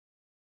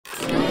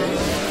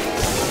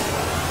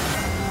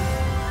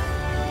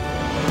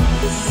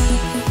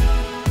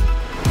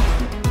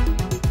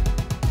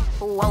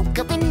woke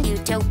up in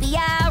utopia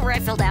where I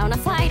fell down a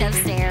flight of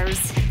stairs.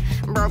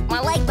 Broke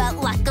my leg, but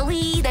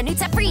luckily the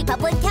newts have free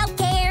public health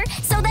care.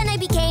 So then I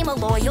became a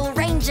loyal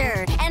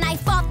ranger, and I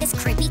fought this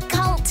creepy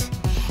cult.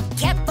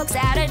 Kept folks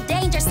out of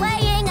danger,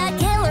 slaying a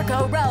killer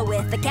cobra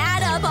with a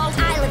catapult.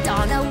 I lived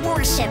on a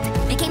warship,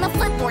 became a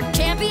flipboard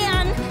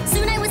champion.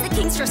 Soon I was the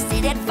king's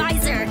trusted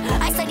advisor.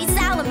 I studied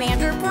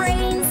salamander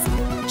brains,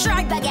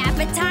 tried bug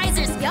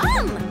appetizers,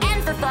 yum!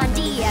 And for fun,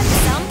 DM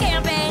some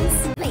campaigns.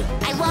 Wait,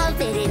 I love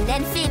it in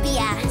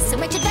Amphibia, so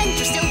much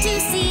adventure still to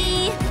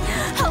see.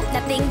 Hope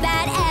nothing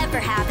bad